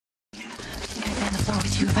floor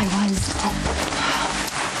with you if I was.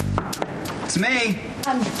 It's me.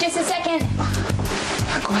 Just a second.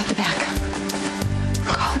 Go out the back.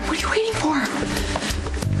 Oh, what are you waiting for?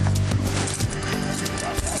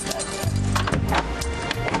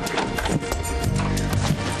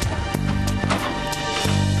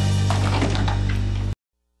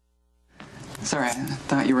 Sorry, I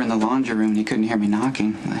thought you were in the laundry room and you couldn't hear me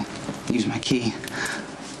knocking. I used my key.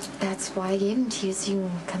 That's why I gave them to you, so you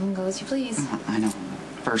can come and go as you please. I know.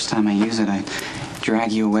 First time I use it, I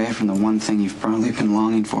drag you away from the one thing you've probably been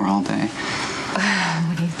longing for all day.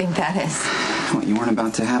 What do you think that is? What, you weren't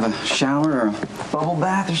about to have a shower or a bubble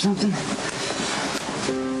bath or something?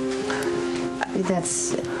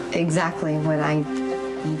 That's exactly what I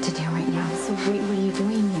need to do right now. So what are you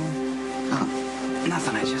doing here?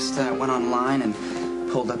 Nothing. I just went online and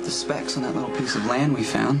pulled up the specs on that little piece of land we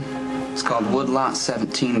found. It's called Woodlot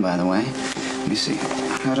 17, by the way. Let me see.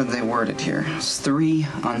 How did they word it here? It's 3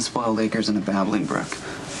 unspoiled acres and a babbling brook.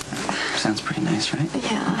 Sounds pretty nice, right?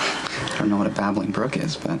 Yeah. I don't know what a babbling brook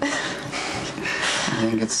is, but I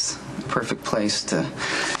think it's the perfect place to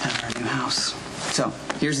have our new house. So,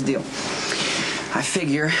 here's the deal. I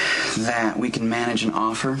figure that we can manage an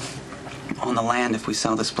offer on the land if we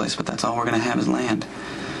sell this place, but that's all we're going to have is land.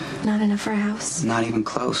 Not enough for a house? Not even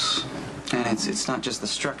close. And it's not just the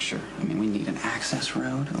structure. I mean, we need an access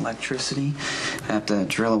road, electricity. We have to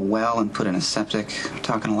drill a well and put in a septic. We're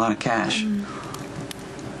talking a lot of cash.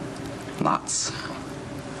 Lots.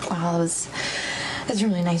 Wow, that's a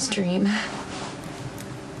really nice dream.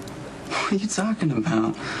 What are you talking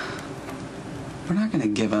about? We're not going to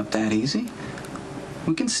give up that easy.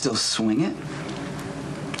 We can still swing it.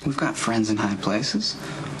 We've got friends in high places.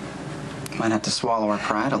 Might have to swallow our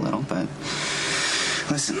pride a little, but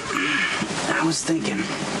listen, I was thinking,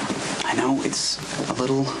 I know it's a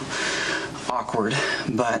little awkward,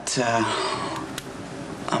 but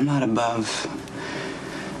I'm not above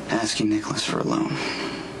asking Nikolas for a loan.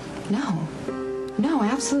 No,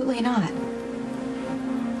 absolutely not.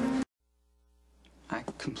 I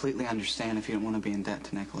completely understand if you don't want to be in debt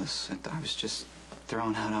to Nikolas. I was just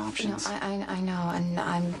throwing out options. No, I know, and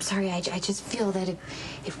I'm sorry. I just feel that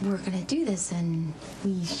if we're gonna do this, then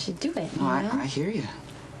we should do it. No, I hear you.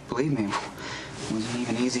 Believe me, it wasn't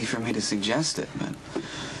even easy for me to suggest it, but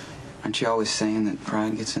aren't you always saying that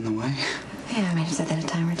pride gets in the way? Yeah, I might have said that a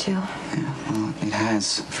time or two. Yeah, well, it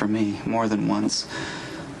has for me more than once.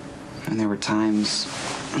 And there were times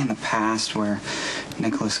in the past where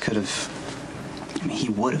Nikolas could have, he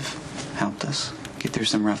would have helped us get through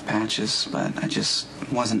some rough patches, but I just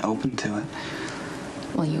wasn't open to it.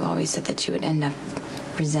 Well, you always said that you would end up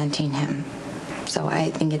resenting him. So I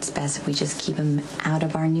think it's best if we just keep him out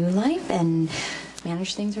of our new life and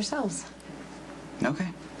manage things ourselves. Okay.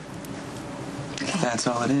 That's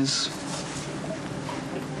all it is.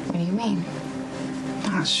 What do you mean?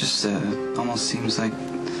 No, it's just, almost seems like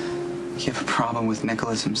you have a problem with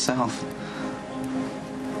Nikolas himself.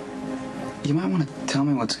 You might want to tell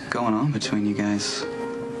me what's going on between you guys.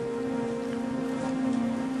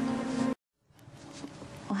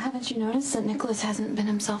 Well, haven't you noticed that Nikolas hasn't been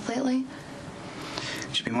himself lately?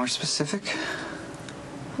 Could you be more specific?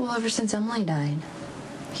 Well, ever since Emily died,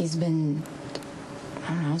 he's been,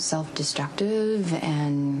 I don't know, self-destructive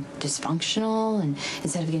and dysfunctional, and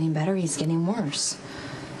instead of getting better, he's getting worse.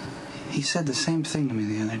 He said the same thing to me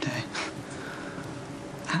the other day.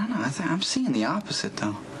 I don't know, I'm seeing the opposite,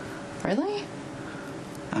 though. Really?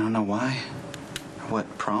 I don't know why, or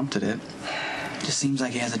what prompted it. It just seems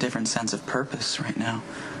like he has a different sense of purpose right now.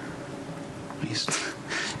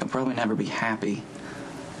 He'll probably never be happy.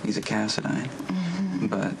 He's a Cassadine.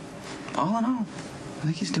 But all in all, I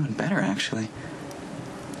think he's doing better, actually.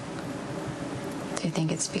 Do you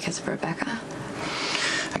think it's because of Rebecca?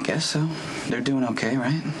 I guess so. They're doing okay,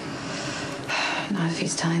 right? Not if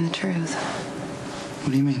he's telling the truth.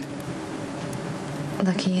 What do you mean?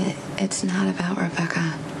 Lucky, it's not about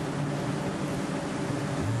Rebecca.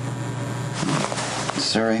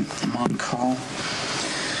 Sorry, I'm on call.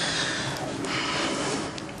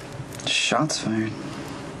 Shots fired.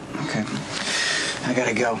 Okay. I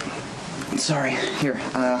gotta go. Sorry. Here,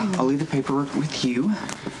 I'll leave the paperwork with you.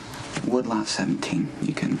 Woodlot 17.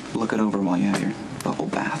 You can look it over while you have your bubble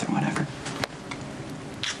bath or whatever.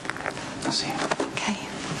 I'll see you. Okay.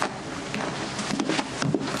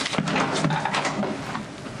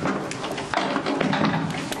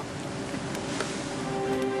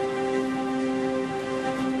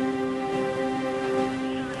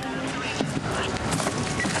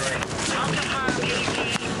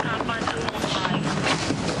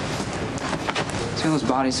 See how those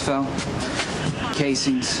bodies fell?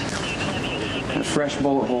 Casings. fresh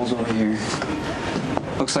bullet holes over here.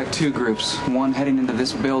 Looks like two groups. One heading into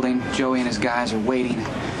this building. Joey and his guys are waiting.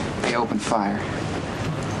 They open fire.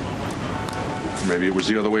 Maybe it was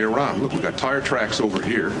the other way around. Look, we got tire tracks over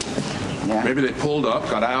here. Yeah. Maybe they pulled up,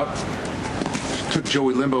 got out, took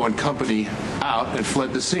Joey Limbo and company out, and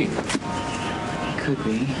fled the scene. Could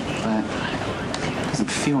be, but it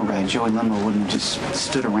doesn't feel right. Joey Limbo wouldn't have just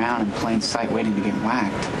stood around in plain sight waiting to get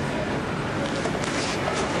whacked.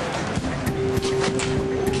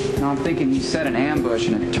 No, I'm thinking he set an ambush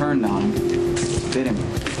and it turned on him. Bit him.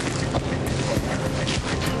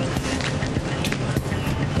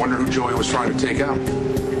 Wonder who Joey was trying to take out.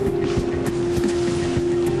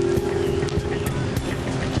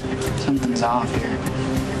 Something's off here.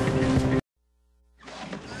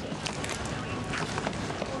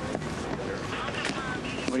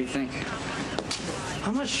 What do you think?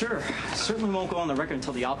 I'm not sure. Certainly won't go on the record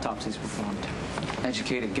until the autopsy's performed.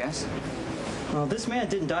 Educated guess? Well, this man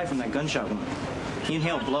didn't die from that gunshot wound. He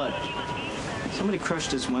inhaled blood. Somebody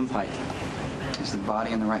crushed his windpipe. Is the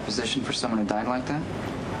body in the right position for someone who died like that?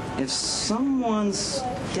 If someone's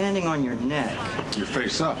standing on your neck... Your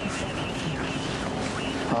face up.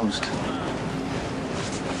 Posed.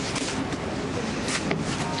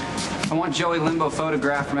 I want Joey Limbo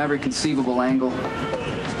photographed from every conceivable angle.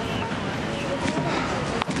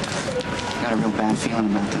 Got a real bad feeling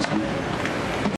about this one.